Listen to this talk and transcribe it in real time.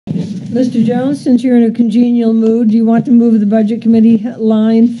Mr. Jones, since you're in a congenial mood, do you want to move the Budget Committee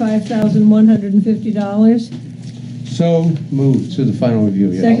line $5,150? So moved to the final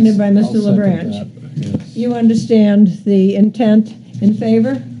review. Yes. Seconded by Mr. I'll LaBranche. second that, yes. You understand the intent in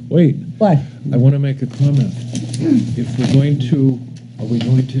favor? Wait, What? I want to make a comment. If we're going to, are we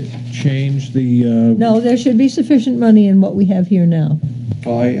going to change the? No, there should be sufficient money in what we have here now.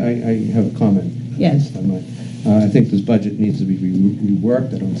 Well, I have a comment. Yes. If I might. I think this budget needs to be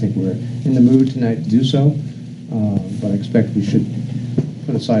reworked. I don't think we're in the mood tonight to do so, but I expect we should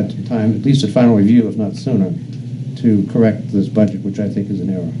put aside some time, at least at final review, if not sooner, to correct this budget, which I think is an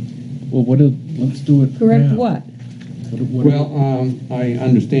error. Well, let's do it. Correct now. what? I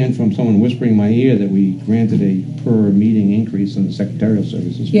understand from someone whispering in my ear that we granted a per meeting increase in the secretarial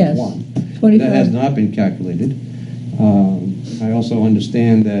services for Yes. one. 25. That has not been calculated. I also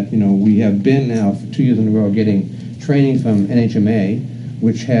understand that, we have been now for 2 years in a row getting training from NHMA,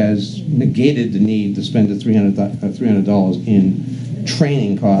 which has negated the need to spend the $300 in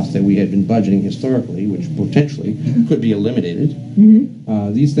training costs that we had been budgeting historically, which potentially could be eliminated.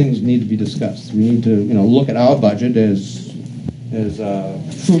 Mm-hmm. These things need to be discussed. We need to, look at our budget as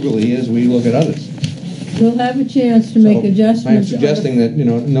frugally as we look at others. We'll have a chance to make adjustments. I am suggesting that,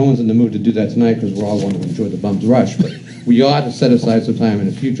 no one's in the mood to do that tonight because we're all going to enjoy the bum's rush, but we ought to set aside some time in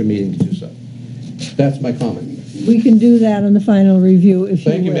a future meeting to do so. That's my comment. We can do that on the final review if you wish.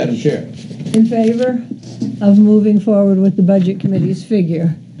 Thank you, Madam Chair. In favor of moving forward with the Budget Committee's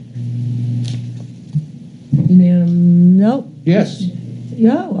figure? Nope. Yes.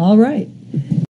 Yeah, all right.